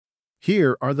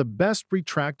Here are the best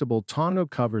retractable tonneau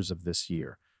covers of this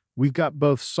year. We've got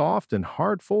both soft and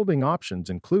hard folding options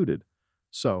included.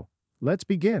 So, let's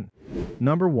begin.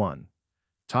 Number 1.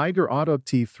 Tiger Auto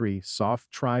T3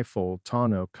 Soft Tri-Fold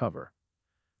Tonneau Cover.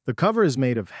 The cover is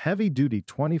made of heavy-duty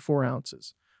 24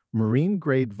 ounces,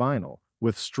 marine-grade vinyl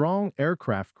with strong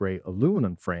aircraft-grade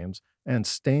aluminum frames and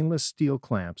stainless steel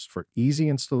clamps for easy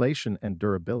installation and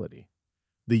durability.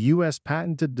 The U.S.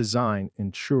 patented design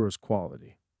ensures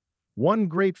quality. One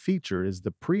great feature is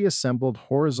the pre-assembled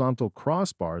horizontal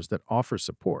crossbars that offer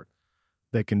support.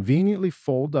 They conveniently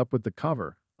fold up with the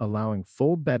cover, allowing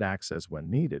full bed access when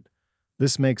needed.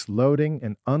 This makes loading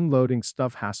and unloading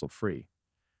stuff hassle-free.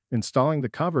 Installing the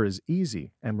cover is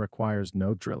easy and requires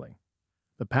no drilling.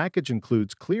 The package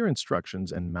includes clear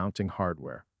instructions and mounting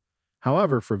hardware.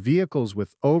 However, for vehicles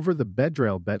with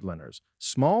over-the-bedrail bed liners,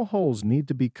 small holes need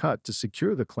to be cut to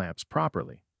secure the clamps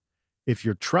properly. If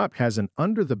your truck has an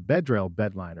under-the-bedrail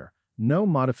bed liner, no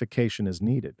modification is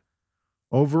needed.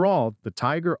 Overall, the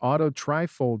Tiger Auto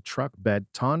Tri-Fold Truck Bed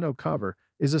Tonneau Cover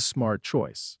is a smart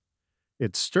choice.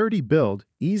 Its sturdy build,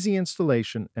 easy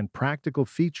installation, and practical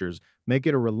features make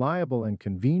it a reliable and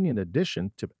convenient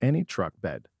addition to any truck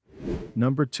bed.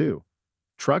 Number 2.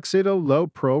 𝗟𝗜𝗡𝗞𝗦 Low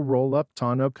Pro Roll-Up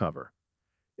Tonneau Cover.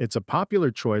 It's a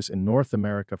popular choice in North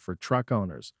America for truck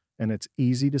owners, and it's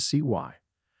easy to see why.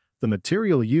 The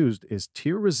material used is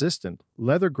tear-resistant,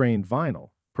 leather-grained vinyl,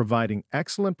 providing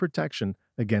excellent protection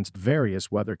against various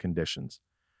weather conditions.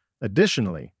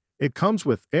 Additionally, it comes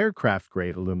with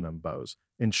aircraft-grade aluminum bows,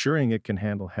 ensuring it can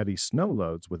handle heavy snow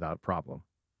loads without problem.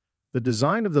 The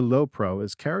design of the Low Pro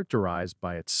is characterized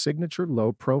by its signature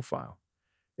low profile.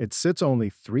 It sits only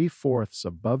 3/4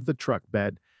 above the truck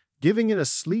bed, giving it a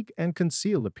sleek and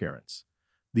concealed appearance.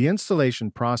 The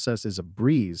installation process is a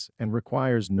breeze and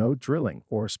requires no drilling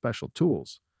or special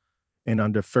tools. In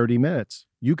under 30 minutes,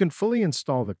 you can fully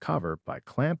install the cover by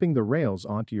clamping the rails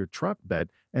onto your truck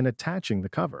bed and attaching the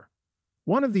cover.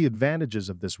 One of the advantages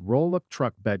of this roll-up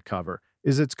truck bed cover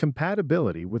is its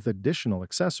compatibility with additional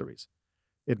accessories.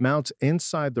 It mounts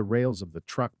inside the rails of the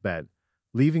truck bed,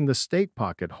 leaving the stake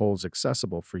pocket holes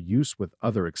accessible for use with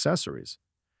other accessories.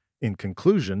 In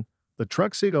conclusion, the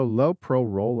𝗟𝗜𝗡𝗞𝗦 Low Pro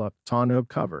Roll-Up Tonneau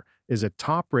Cover is a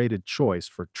top-rated choice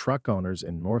for truck owners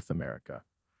in North America.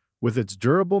 With its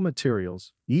durable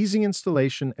materials, easy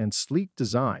installation, and sleek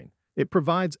design, it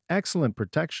provides excellent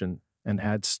protection and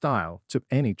adds style to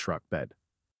any truck bed.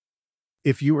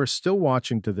 If you are still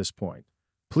watching to this point,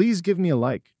 please give me a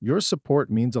like. Your support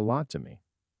means a lot to me.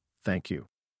 Thank you.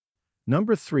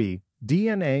 Number 3.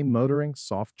 DNA Motoring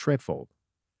Soft Tri-Fold.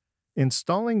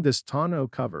 Installing this tonneau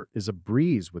cover is a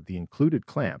breeze with the included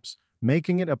clamps,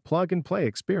 making it a plug-and-play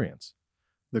experience.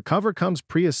 The cover comes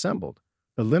pre-assembled,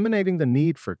 eliminating the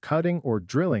need for cutting or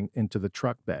drilling into the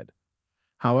truck bed.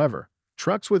 However,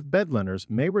 trucks with bed liners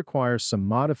may require some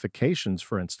modifications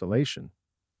for installation.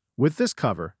 With this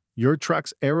cover, your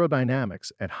truck's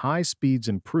aerodynamics at high speeds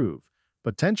improve,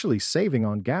 potentially saving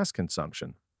on gas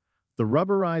consumption. The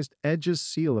rubberized edges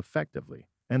seal effectively,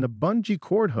 and a bungee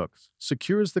cord hook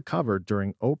secures the cover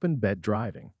during open bed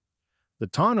driving. The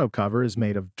tonneau cover is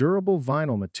made of durable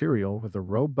vinyl material with a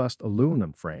robust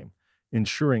aluminum frame,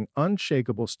 ensuring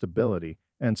unshakable stability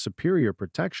and superior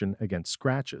protection against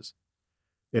scratches.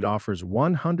 It offers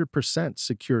 100%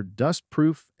 secure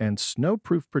dust-proof and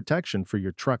snow-proof protection for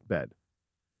your truck bed.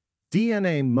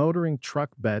 DNA Motoring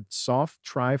Truck Bed Soft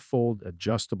Tri-Fold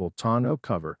Adjustable Tonneau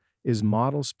Cover is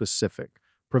model-specific,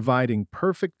 providing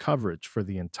perfect coverage for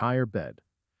the entire bed.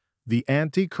 The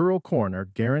anti-curl corner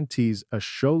guarantees a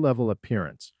show-level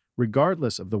appearance,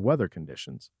 regardless of the weather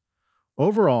conditions.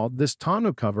 Overall, this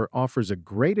tonneau cover offers a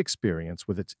great experience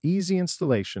with its easy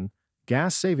installation,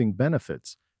 gas-saving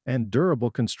benefits, and durable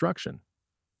construction.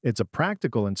 It's a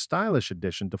practical and stylish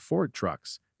addition to Ford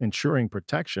trucks, ensuring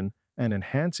protection and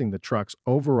enhancing the truck's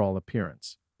overall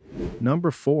appearance.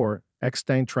 Number 4.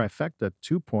 𝗟𝗜𝗡𝗞𝗦 Trifecta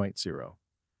 2.0.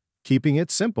 Keeping it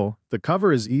simple, the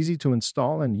cover is easy to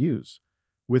install and use.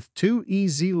 With 2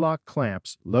 easy-lock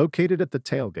clamps located at the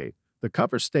tailgate, the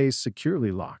cover stays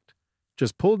securely locked.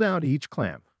 Just pull down each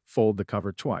clamp, fold the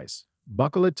cover twice,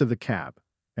 buckle it to the cab,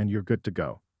 and you're good to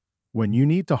go. When you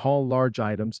need to haul large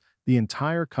items, the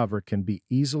entire cover can be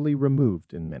easily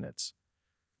removed in minutes.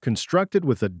 Constructed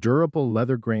with a durable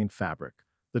leather-grained fabric,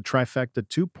 the Trifecta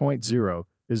 2.0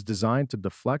 is designed to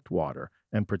deflect water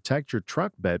and protect your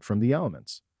truck bed from the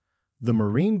elements. The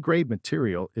marine-grade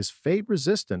material is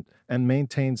fade-resistant and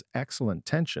maintains excellent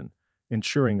tension,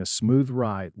 ensuring a smooth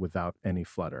ride without any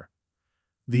flutter.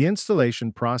 The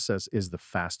installation process is the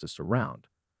fastest around.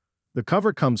 The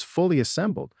cover comes fully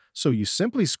assembled, so you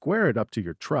simply square it up to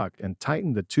your truck and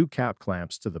tighten the two cap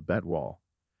clamps to the bed wall.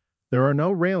 There are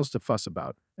no rails to fuss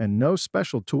about, and no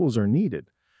special tools are needed.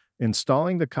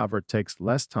 Installing the cover takes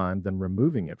less time than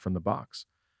removing it from the box.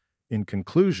 In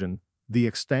conclusion, the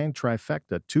𝗟𝗡𝗡𝗞𝗦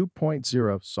Trifecta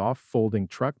 2.0 Soft Folding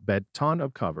Truck Bed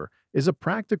Tonneau Cover is a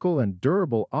practical and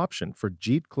durable option for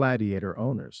𝗟𝗜𝗡𝗞𝗦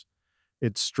owners.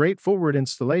 Its straightforward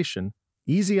installation,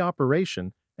 easy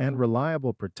operation, and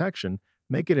reliable protection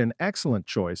make it an excellent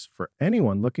choice for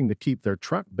anyone looking to keep their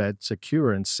truck bed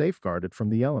secure and safeguarded from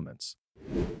the elements.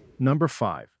 Number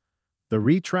 5. The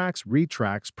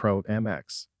Retractable Pro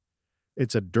MX.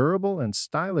 It's a durable and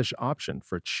stylish option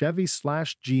for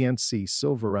Chevy/GMC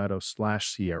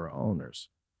Silverado/Sierra owners.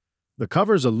 The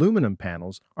cover's aluminum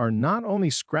panels are not only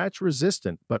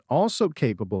scratch-resistant but also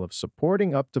capable of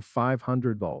supporting up to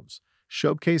 500 volts,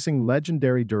 showcasing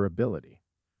legendary durability.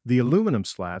 The aluminum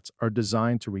slats are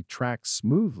designed to retract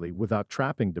smoothly without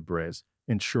trapping debris,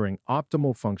 ensuring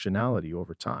optimal functionality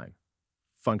over time.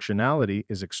 Functionality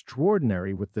is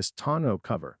extraordinary with this tonneau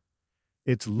cover.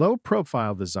 Its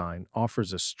low-profile design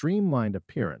offers a streamlined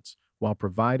appearance while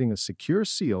providing a secure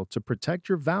seal to protect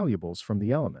your valuables from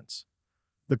the elements.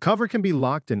 The cover can be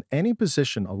locked in any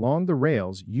position along the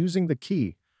rails using the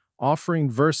key,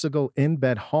 offering versatile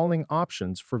in-bed hauling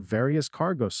options for various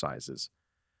cargo sizes.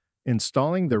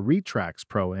 Installing the Retractable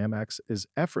Pro MX is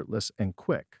effortless and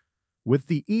quick. With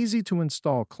the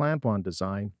easy-to-install clamp-on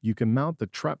design, you can mount the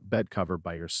truck bed cover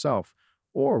by yourself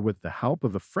or with the help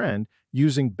of a friend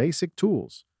using basic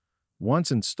tools.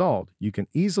 Once installed, you can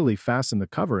easily fasten the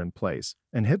cover in place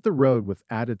and hit the road with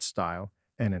added style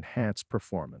and enhanced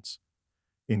performance.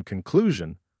 In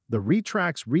conclusion, the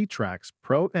Retractable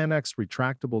Pro MX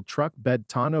Retractable Truck Bed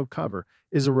Tonneau Cover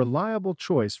is a reliable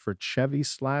choice for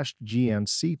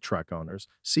Chevy/GMC truck owners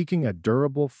seeking a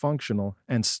durable, functional,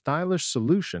 and stylish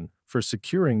solution for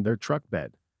securing their truck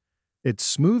bed. Its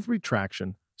smooth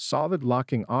retraction, solid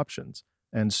locking options,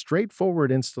 and straightforward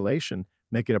installation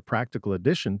make it a practical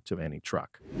addition to any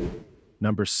truck.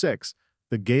 Number 6.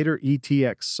 The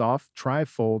𝗟𝗜𝗡𝗞𝗦 Soft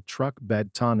Tri-Fold Truck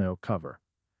Bed Tonneau Cover.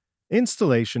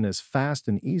 Installation is fast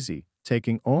and easy,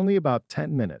 taking only about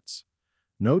 10 minutes.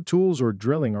 No tools or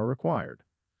drilling are required.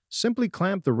 Simply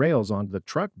clamp the rails onto the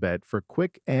truck bed for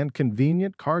quick and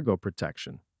convenient cargo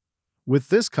protection. With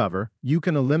this cover, you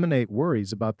can eliminate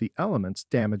worries about the elements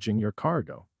damaging your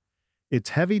cargo. Its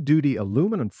heavy-duty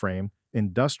aluminum frame,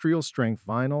 industrial-strength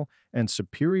vinyl, and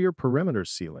superior perimeter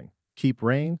sealing keep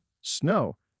rain,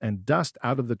 snow, and dust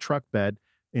out of the truck bed,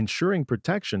 ensuring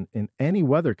protection in any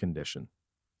weather condition.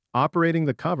 Operating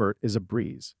the cover is a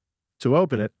breeze. To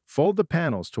open it, fold the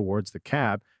panels towards the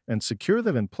cab and secure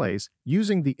them in place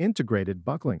using the integrated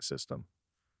buckling system.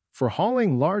 For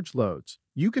hauling large loads,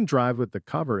 you can drive with the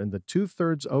cover in the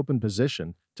 2/3 open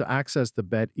position to access the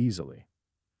bed easily.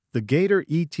 The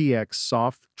𝗟𝗜𝗡𝗞𝗦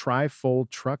Soft Tri-Fold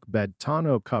Truck Bed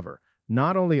Tonneau Cover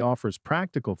not only offers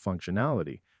practical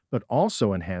functionality, but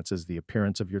also enhances the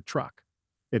appearance of your truck.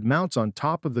 It mounts on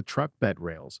top of the truck bed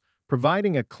rails,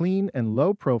 providing a clean and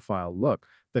low-profile look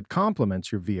that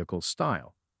complements your vehicle's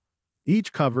style.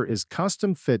 Each cover is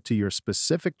custom-fit to your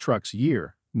specific truck's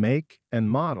year, make, and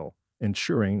model,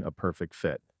 ensuring a perfect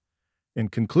fit. In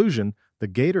conclusion, the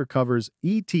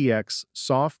𝗟𝗜𝗡𝗞𝗦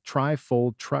Soft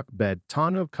Tri-Fold Truck Bed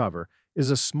Tonneau Cover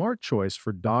is a smart choice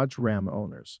for Dodge Ram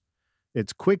owners.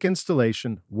 Its quick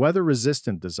installation,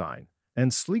 weather-resistant design,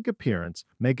 and sleek appearance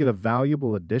make it a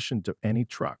valuable addition to any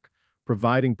truck,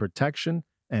 providing protection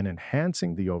and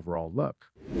enhancing the overall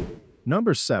look.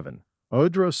 Number 7.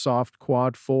 𝗟𝗚𝗡 Soft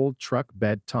Quad Fold Truck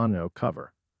Bed Tonneau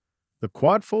Cover. The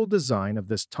quad-fold design of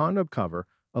this tonneau cover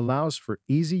allows for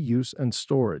easy use and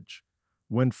storage.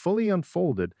 When fully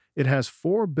unfolded, it has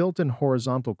 4 built-in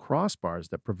horizontal crossbars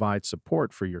that provide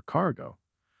support for your cargo.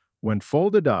 When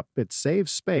folded up, it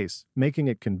saves space, making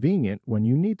it convenient when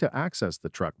you need to access the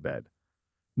truck bed.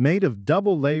 Made of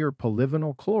double-layer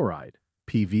polyvinyl chloride,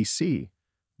 PVC,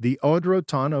 the 𝗟𝗚𝗡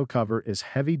tonneau cover is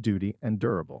heavy-duty and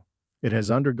durable. It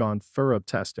has undergone thorough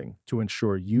testing to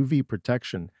ensure UV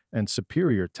protection and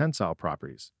superior tensile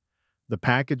properties. The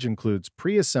package includes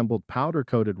pre-assembled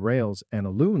powder-coated rails and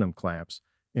aluminum clamps,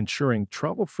 ensuring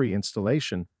trouble-free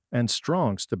installation and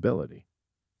strong stability.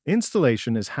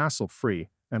 Installation is hassle-free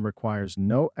and requires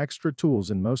no extra tools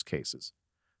in most cases.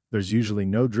 There's usually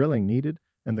no drilling needed,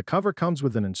 and the cover comes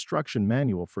with an instruction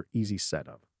manual for easy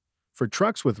setup. For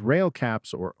trucks with rail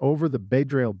caps or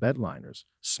over-the-bedrail bedliners,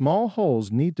 small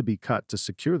holes need to be cut to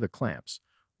secure the clamps,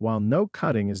 while no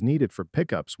cutting is needed for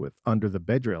pickups with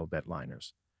under-the-bedrail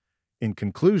bedliners. In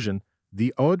conclusion,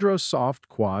 the 𝗟𝗚𝗡 Soft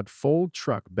Quad Fold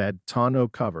Truck Bed Tonneau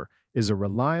Cover is a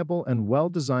reliable and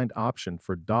well-designed option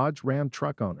for Dodge Ram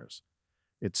truck owners.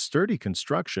 Its sturdy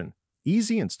construction,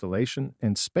 easy installation,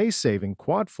 and space-saving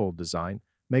quad-fold design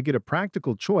make it a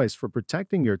practical choice for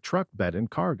protecting your truck bed and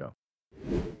cargo.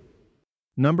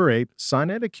 Number 8.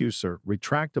 𝗟𝗜𝗡𝗞𝗦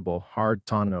Retractable Hard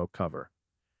Tonneau Cover.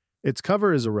 Its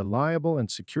cover is a reliable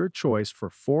and secure choice for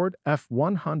Ford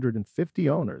F-150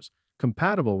 owners,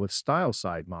 compatible with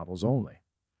style-side models only.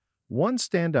 One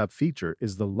standout feature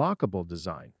is the lockable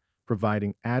design,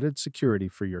 providing added security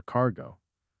for your cargo.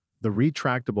 The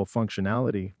retractable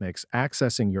functionality makes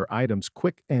accessing your items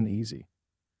quick and easy.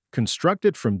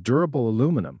 Constructed from durable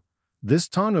aluminum, this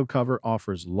tonneau cover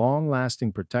offers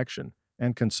long-lasting protection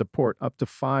and can support up to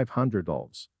 500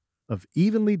 lbs of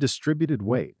evenly distributed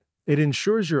weight. It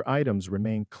ensures your items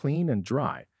remain clean and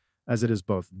dry, as it is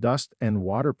both dust and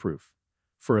waterproof.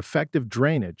 For effective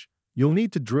drainage, you'll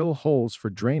need to drill holes for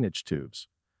drainage tubes.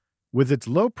 With its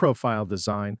low-profile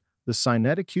design, the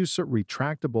𝗟𝗜𝗡𝗞𝗦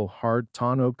Retractable Hard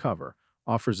Tonneau Cover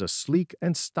offers a sleek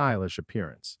and stylish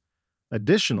appearance.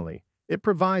 Additionally, it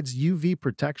provides UV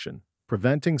protection,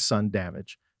 preventing sun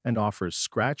damage, and offers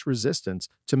scratch resistance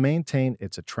to maintain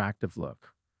its attractive look.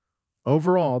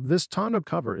 Overall, this tonneau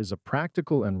cover is a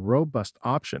practical and robust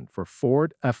option for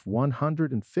Ford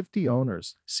F-150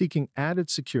 owners seeking added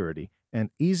security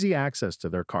and easy access to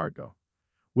their cargo.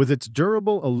 With its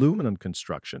durable aluminum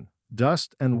construction,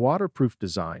 dust and waterproof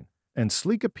design, and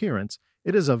sleek appearance,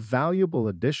 it is a valuable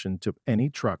addition to any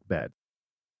truck bed.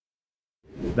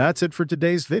 That's it for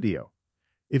today's video.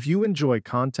 If you enjoy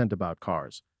content about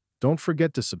cars, don't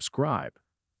forget to subscribe.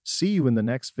 See you in the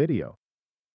next video.